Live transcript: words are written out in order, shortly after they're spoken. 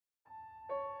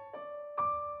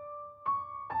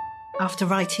After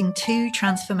writing 2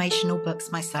 transformational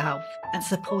books myself and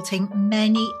supporting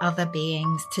many other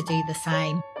beings to do the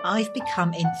same, I've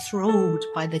become enthralled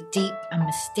by the deep and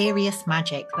mysterious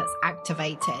magic that's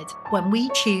activated when we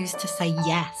choose to say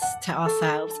yes to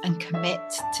ourselves and commit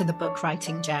to the book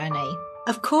writing journey.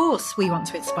 Of course, we want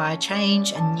to inspire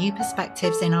change and new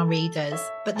perspectives in our readers,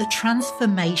 but the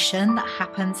transformation that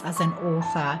happens as an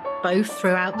author, both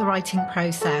throughout the writing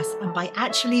process and by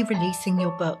actually releasing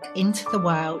your book into the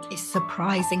world, is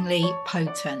surprisingly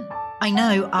potent. I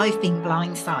know I've been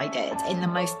blindsided in the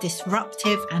most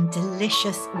disruptive and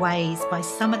delicious ways by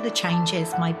some of the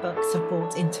changes my books have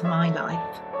brought into my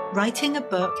life. Writing a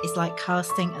book is like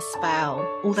casting a spell.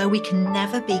 Although we can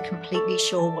never be completely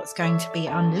sure what's going to be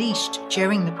unleashed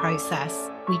during the process,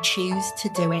 we choose to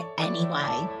do it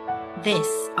anyway. This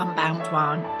Unbound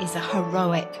one is a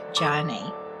heroic journey.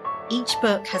 Each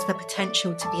book has the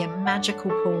potential to be a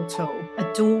magical portal,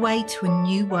 a doorway to a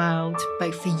new world,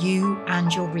 both for you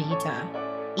and your reader.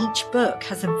 Each book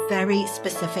has a very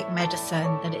specific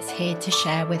medicine that it's here to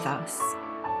share with us.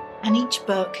 And each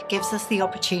book gives us the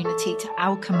opportunity to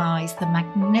alchemize the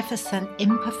magnificent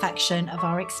imperfection of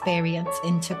our experience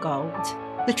into gold.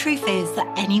 The truth is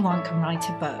that anyone can write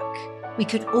a book. We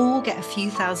could all get a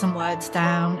few thousand words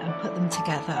down and put them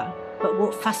together. But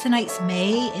what fascinates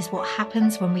me is what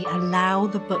happens when we allow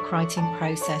the book writing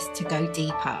process to go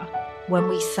deeper. When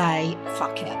we say,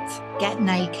 fuck it, get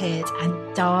naked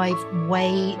and dive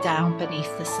way down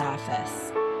beneath the surface.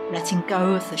 Letting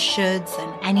go of the shoulds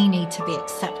and any need to be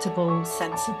acceptable,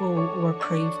 sensible, or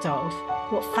approved of.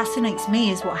 What fascinates me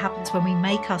is what happens when we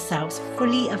make ourselves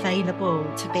fully available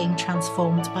to being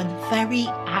transformed by the very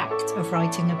act of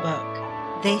writing a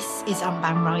book. This is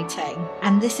Unbound Writing,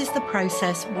 and this is the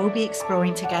process we'll be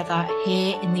exploring together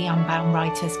here in the Unbound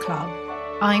Writers Club.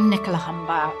 I'm Nicola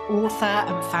Humber, author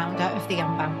and founder of the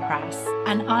Unbound Press,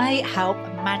 and I help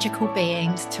magical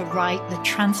beings to write the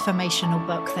transformational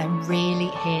book they're really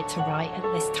here to write at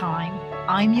this time.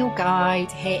 I'm your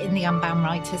guide here in the Unbound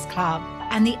Writers Club,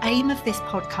 and the aim of this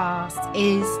podcast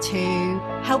is to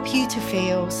help you to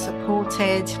feel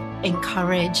supported,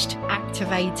 encouraged,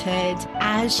 activated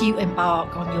as you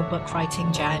embark on your book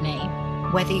writing journey.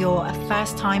 Whether you're a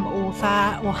first-time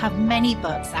author or have many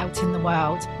books out in the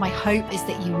world, my hope is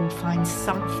that you will find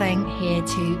something here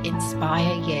to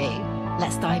inspire you.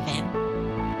 Let's dive in.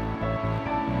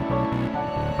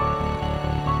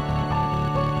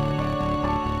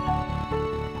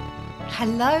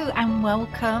 Hello and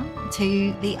welcome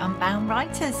to the Unbound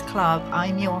Writers Club.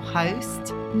 I'm your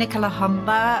host, Nicola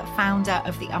Humber, founder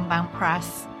of the Unbound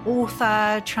Press,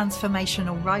 author,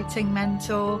 transformational writing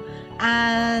mentor,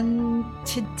 and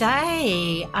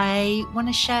today I want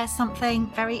to share something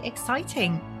very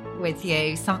exciting with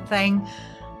you, something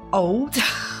old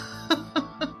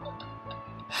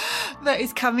that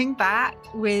is coming back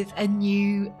with a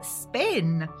new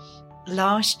spin.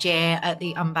 Last year at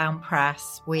the Unbound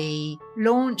Press, we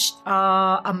launched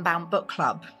our Unbound Book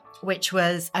Club, which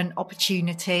was an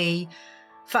opportunity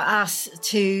for us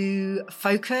to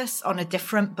focus on a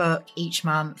different book each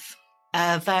month,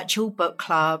 a virtual book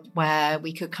club where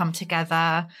we could come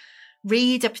together,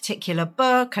 read a particular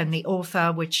book, and the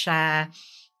author would share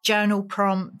journal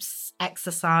prompts,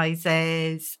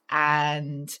 exercises,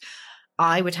 and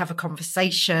I would have a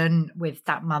conversation with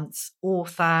that month's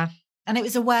author. And it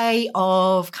was a way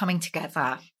of coming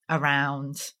together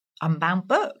around Unbound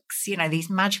books, you know, these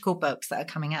magical books that are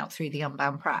coming out through the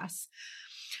Unbound Press.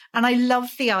 And I love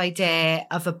the idea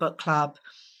of a book club,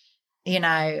 you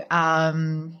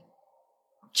know,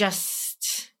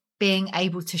 just being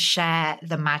able to share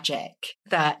the magic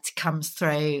that comes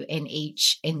through in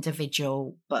each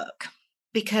individual book.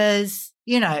 Because,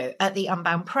 you know, at the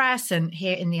Unbound Press and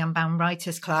here in the Unbound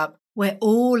Writers Club, we're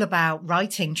all about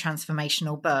writing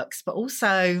transformational books, but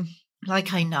also,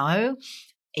 like I know,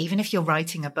 even if you're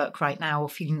writing a book right now or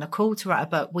feeling the call to write a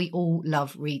book, we all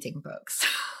love reading books.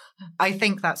 I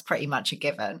think that's pretty much a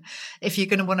given. If you're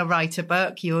going to want to write a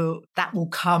book, that will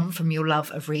come from your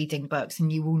love of reading books,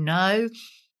 and you will know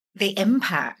the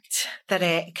impact that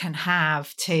it can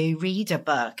have to read a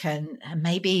book and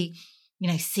maybe, you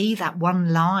know, see that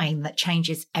one line that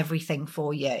changes everything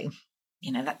for you.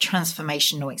 You know, that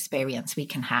transformational experience we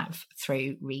can have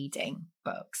through reading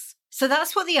books. So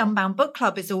that's what the Unbound Book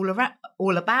Club is all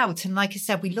about. And like I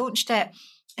said, we launched it,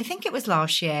 I think it was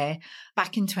last year,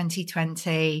 back in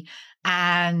 2020.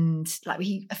 And like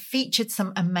we featured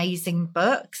some amazing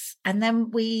books. And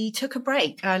then we took a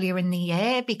break earlier in the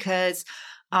year because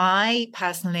I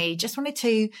personally just wanted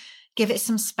to give it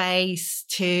some space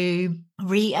to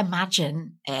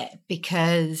reimagine it,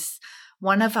 because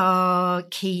One of our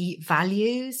key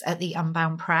values at the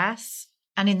Unbound Press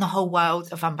and in the whole world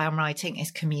of Unbound writing is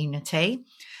community.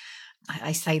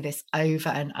 I say this over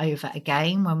and over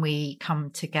again. When we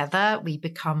come together, we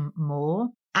become more.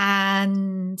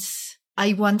 And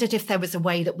I wondered if there was a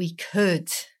way that we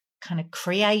could kind of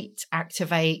create,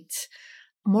 activate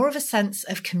more of a sense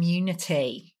of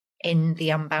community in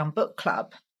the Unbound Book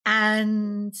Club.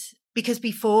 And because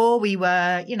before we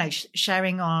were,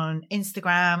 sharing on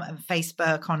Instagram and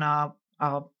Facebook on our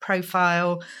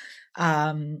profile,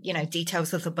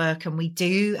 details of the book. And we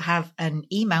do have an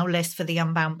email list for the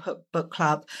Unbound Book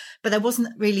Club, but there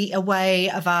wasn't really a way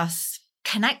of us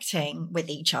connecting with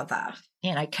each other,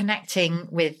 connecting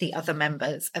with the other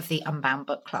members of the Unbound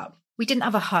Book Club. We didn't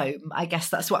have a home. I guess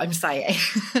that's what I'm saying.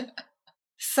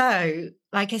 So,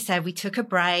 like I said, we took a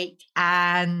break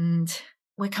and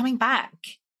we're coming back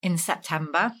in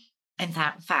September. In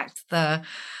fact, the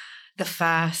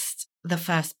first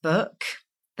book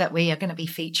that we are going to be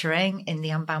featuring in the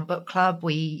Unbound Book Club,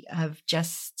 we have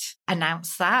just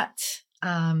announced that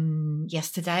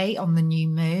yesterday on the new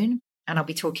moon, and I'll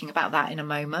be talking about that in a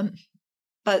moment.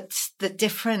 But the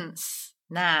difference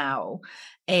now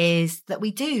is that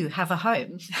we do have a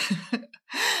home.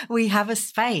 We have a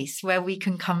space where we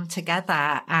can come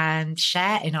together and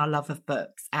share in our love of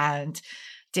books and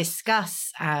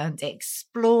discuss and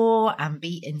explore and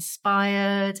be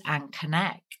inspired and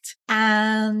connect.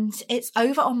 And it's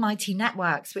over on Mighty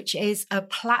Networks, which is a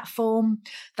platform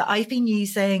that I've been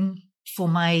using for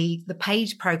the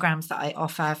paid programs that I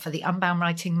offer for the Unbound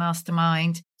Writing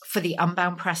Mastermind, for the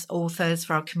Unbound Press authors,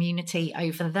 for our community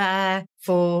over there,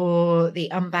 for the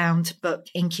Unbound Book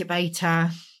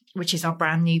Incubator, which is our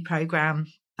brand new program,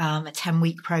 a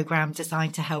 10-week program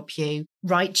designed to help you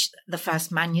write the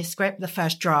first manuscript, the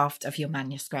first draft of your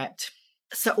manuscript.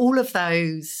 So all of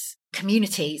those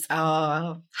communities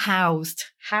are housed.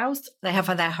 They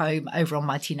have their home over on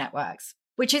Mighty Networks,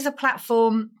 which is a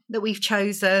platform that we've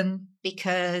chosen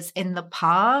because in the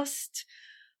past,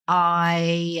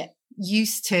 I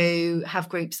used to have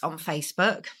groups on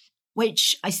Facebook,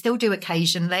 which I still do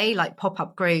occasionally, like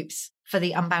pop-up groups for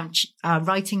the Unbound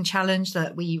Writing Challenge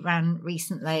that we ran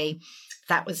recently.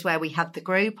 That was where we had the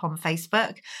group on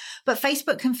Facebook. But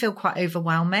Facebook can feel quite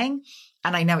overwhelming.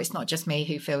 And I know it's not just me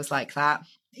who feels like that.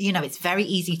 It's very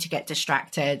easy to get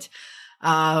distracted.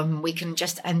 We can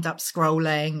just end up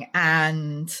scrolling.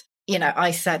 And,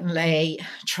 I certainly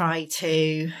try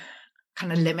to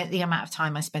kind of limit the amount of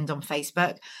time I spend on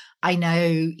Facebook. I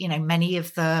know, many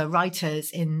of the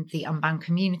writers in the Unbound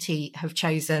community have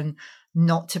chosen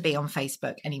not to be on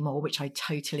Facebook anymore, which I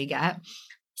totally get.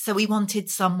 So we wanted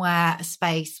somewhere, a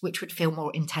space which would feel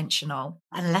more intentional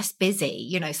and less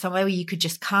busy, somewhere where you could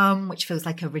just come, which feels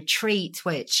like a retreat,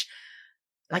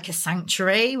 like a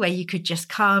sanctuary where you could just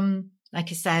come,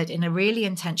 like I said, in a really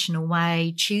intentional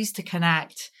way, choose to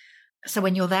connect. So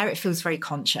when you're there, it feels very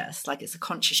conscious, like it's a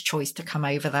conscious choice to come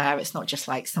over there. It's not just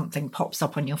like something pops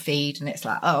up on your feed and it's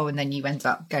like, oh, and then you end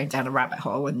up going down a rabbit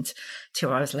hole and 2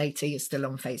 hours later, you're still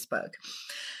on Facebook.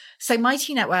 So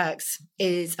Mighty Networks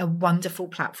is a wonderful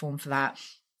platform for that.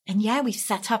 And yeah, we've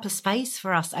set up a space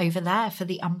for us over there for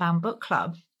the Unbound Book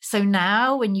Club. So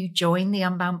now when you join the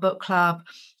Unbound Book Club,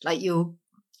 like you'll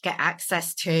get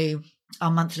access to our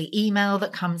monthly email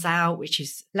that comes out, which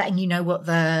is letting you know what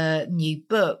the new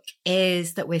book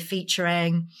is that we're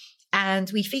featuring.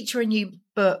 And we feature a new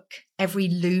book every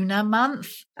lunar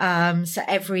month. So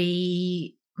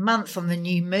every month on the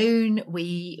new moon,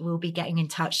 we will be getting in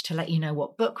touch to let you know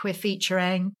what book we're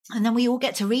featuring. And then we all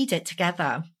get to read it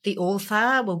together. The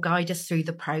author will guide us through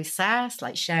the process,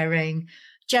 like sharing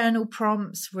journal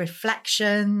prompts,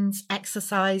 reflections,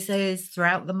 exercises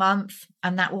throughout the month.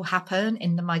 And that will happen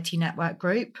in the Mighty Network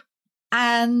group.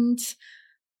 And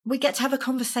we get to have a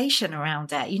conversation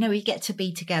around it. We get to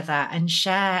be together and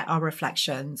share our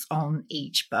reflections on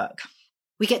each book.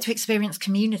 We get to experience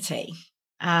community.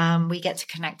 We get to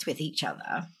connect with each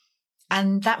other.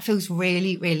 And that feels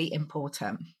really, really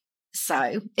important.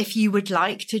 So if you would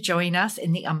like to join us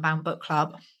in the Unbound Book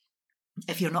Club,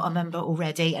 if you're not a member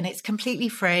already, and it's completely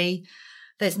free,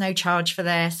 there's no charge for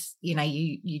this.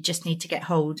 You just need to get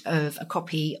hold of a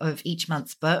copy of each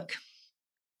month's book.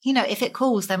 If it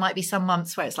calls, there might be some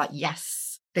months where it's like,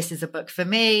 yes, this is a book for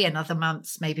me. And other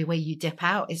months, maybe where you dip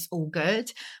out, it's all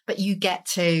good. But you get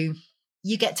to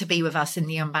be with us in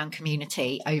the Unbound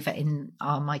community over in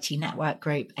our Mighty Network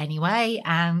group anyway,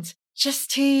 and just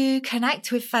to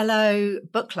connect with fellow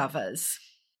book lovers.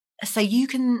 So you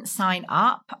can sign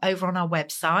up over on our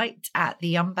website at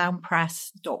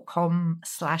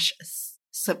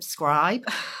theunboundpress.com/subscribe.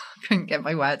 Couldn't get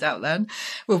my word out then.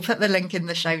 We'll put the link in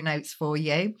the show notes for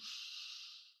you.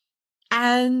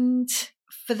 And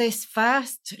for this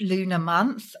first lunar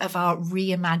month of our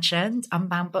reimagined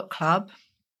Unbound book club,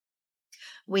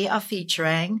 we are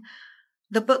featuring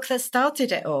the book that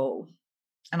started it all.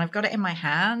 And I've got it in my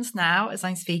hands now as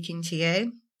I'm speaking to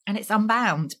you. And it's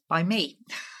Unbound by me.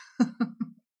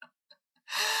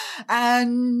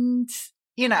 And,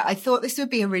 I thought this would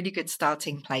be a really good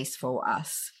starting place for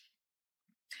us.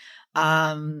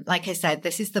 Like I said,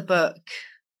 this is the book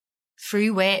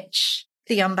through which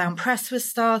the Unbound Press was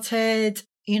started.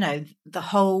 The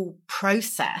whole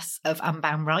process of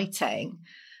Unbound writing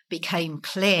became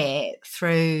clear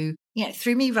through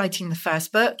me writing the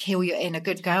first book, Heal Your Inner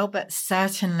Good Girl, but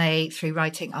certainly through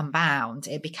writing Unbound,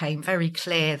 it became very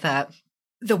clear that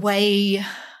the way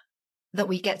that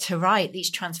we get to write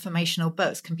these transformational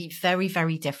books can be very,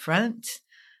 very different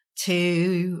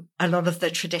to a lot of the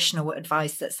traditional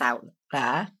advice that's out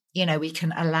there. We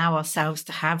can allow ourselves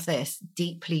to have this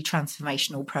deeply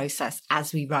transformational process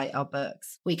as we write our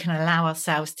books. We can allow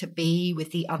ourselves to be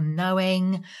with the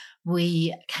unknowing.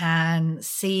 We can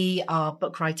see our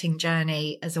book writing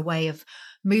journey as a way of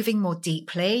moving more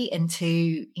deeply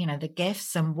into, the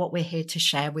gifts and what we're here to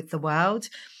share with the world.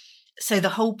 So the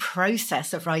whole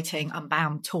process of writing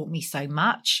Unbound taught me so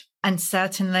much. And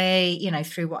certainly,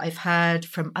 through what I've heard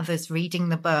from others reading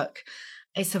the book,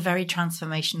 it's a very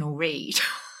transformational read.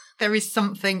 There is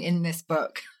something in this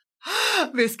book,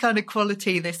 this kind of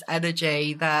quality, this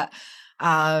energy that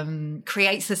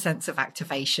creates a sense of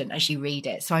activation as you read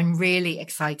it. So I'm really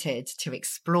excited to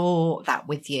explore that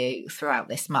with you throughout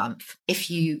this month,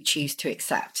 if you choose to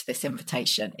accept this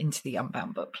invitation into the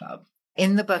Unbound Book Club.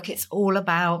 In the book, it's all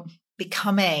about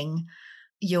becoming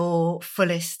your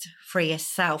fullest,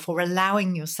 freest self, or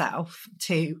allowing yourself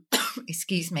to,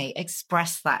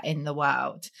 express that in the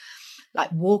world. Like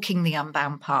walking the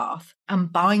unbound path,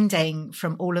 unbinding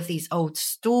from all of these old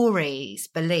stories,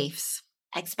 beliefs,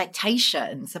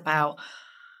 expectations about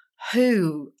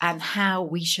who and how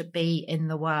we should be in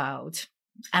the world.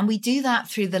 And we do that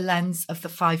through the lens of the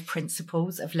 5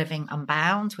 principles of living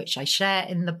unbound, which I share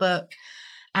in the book.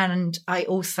 And I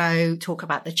also talk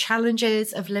about the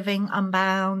challenges of living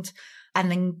unbound, and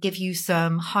then give you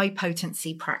some high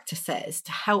potency practices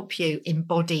to help you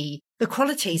embody the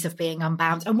qualities of being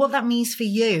unbound and what that means for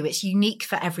you. It's unique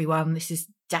for everyone. This is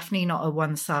definitely not a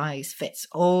one size fits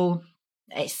all.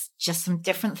 It's just some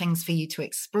different things for you to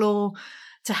explore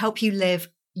to help you live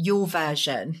your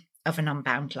version of an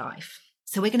unbound life.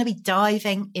 So we're going to be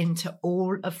diving into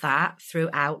all of that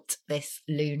throughout this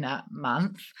lunar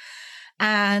month.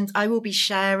 And I will be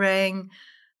sharing,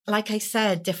 like I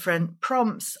said, different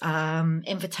prompts,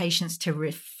 invitations to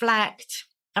reflect.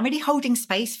 I'm really holding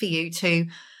space for you to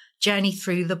journey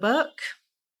through the book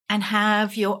and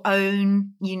have your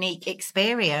own unique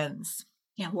experience,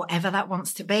 whatever that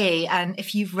wants to be. And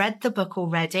if you've read the book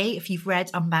already, if you've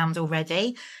read Unbound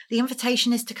already, the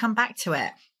invitation is to come back to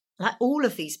it. Like all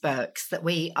of these books that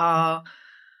we are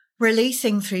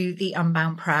releasing through the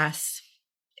Unbound Press,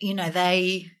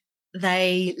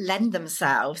 they lend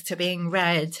themselves to being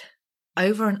read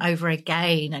over and over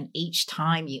again. And each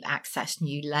time you access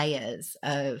new layers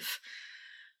of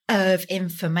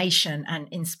information and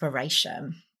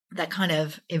inspiration. They're kind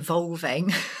of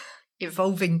evolving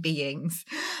beings.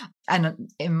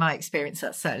 And in my experience,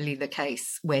 that's certainly the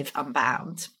case with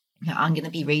Unbound. I'm going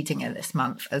to be reading it this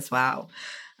month as well,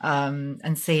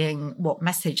 and seeing what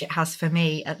message it has for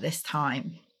me at this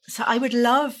time. So I would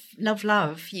love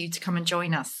you to come and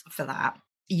join us for that.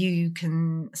 You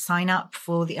can sign up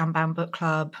for the Unbound Book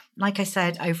Club, like I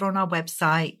said, over on our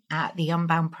website at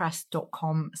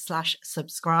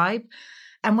theunboundpress.com/subscribe.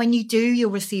 And when you do, you'll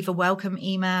receive a welcome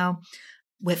email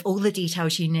with all the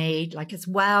details you need, like as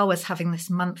well as having this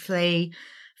monthly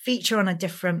feature on a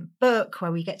different book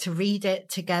where we get to read it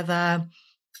together.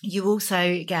 You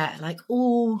also get like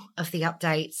all of the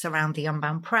updates around the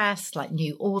Unbound Press, like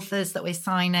new authors that we're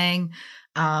signing.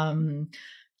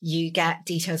 You get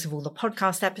details of all the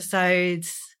podcast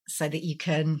episodes so that you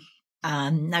can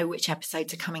know which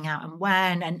episodes are coming out and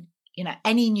when. And,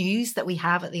 any news that we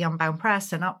have at the Unbound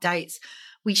Press and updates,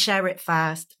 we share it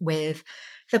first with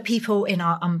the people in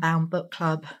our Unbound Book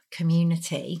Club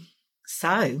community.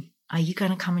 So are you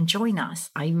going to come and join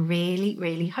us? I really,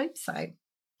 really hope so.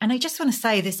 And I just want to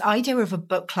say this idea of a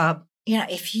book club,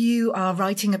 if you are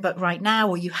writing a book right now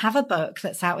or you have a book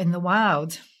that's out in the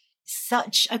world,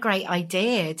 such a great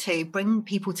idea to bring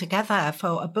people together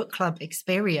for a book club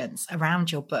experience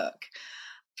around your book.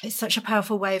 It's such a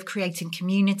powerful way of creating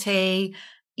community,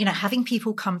 having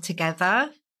people come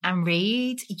together and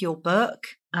read your book.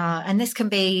 And this can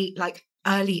be like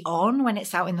early on when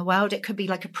it's out in the world. It could be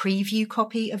like a preview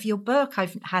copy of your book.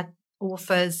 I've had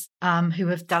authors who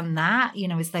have done that,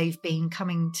 as they've been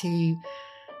coming to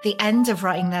the end of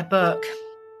writing their book.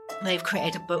 They've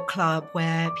created a book club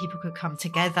where people could come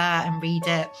together and read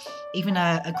it, even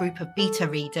a group of beta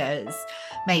readers,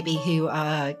 maybe who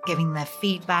are giving their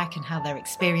feedback and how they're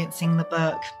experiencing the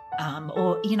book.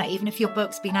 Or, even if your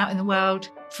book's been out in the world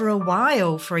for a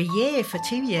while, for a year, for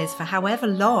 2 years, for however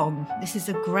long, this is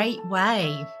a great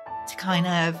way to kind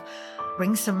of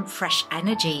bring some fresh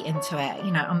energy into it.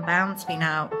 Unbound's been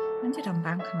out. When did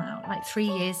Unbound come out? Like 3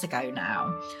 years ago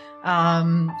now.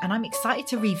 And I'm excited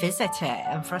to revisit it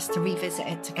and for us to revisit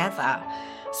it together.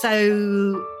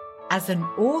 So as an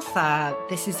author,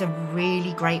 this is a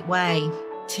really great way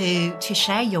to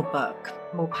share your book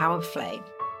more powerfully.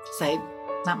 So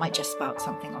that might just spark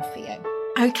something off for you.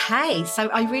 Okay, so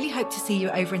I really hope to see you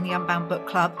over in the Unbound Book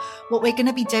Club. What we're going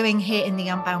to be doing here in the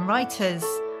Unbound Writers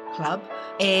Club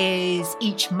is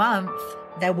each month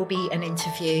there will be an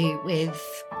interview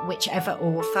with whichever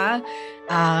author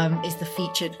is the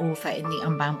featured author in the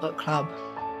Unbound Book Club.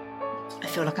 I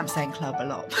feel like I'm saying club a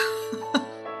lot.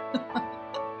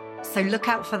 So look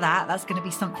out for that. That's going to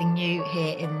be something new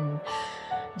here in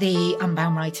the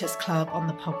Unbound Writers Club on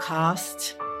the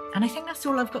podcast. And I think that's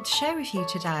all I've got to share with you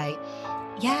today.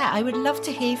 Yeah, I would love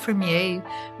to hear from you.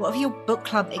 What have your book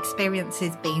club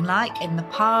experiences been like in the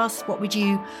past? What would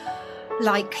you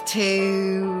like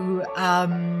to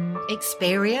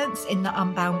experience in the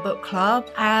Unbound Book Club?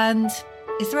 And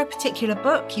is there a particular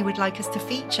book you would like us to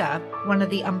feature? One of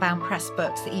the Unbound Press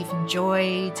books that you've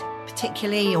enjoyed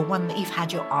particularly, or one that you've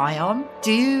had your eye on?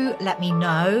 Do let me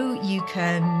know. You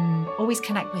can always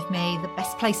connect with me. The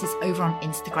best place is over on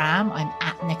Instagram. I'm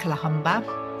at Nicola Humber.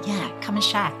 Yeah, come and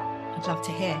share. I'd love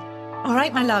to hear. All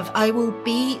right, my love, I will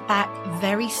be back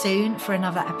very soon for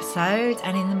another episode.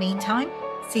 And in the meantime,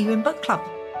 see you in book club.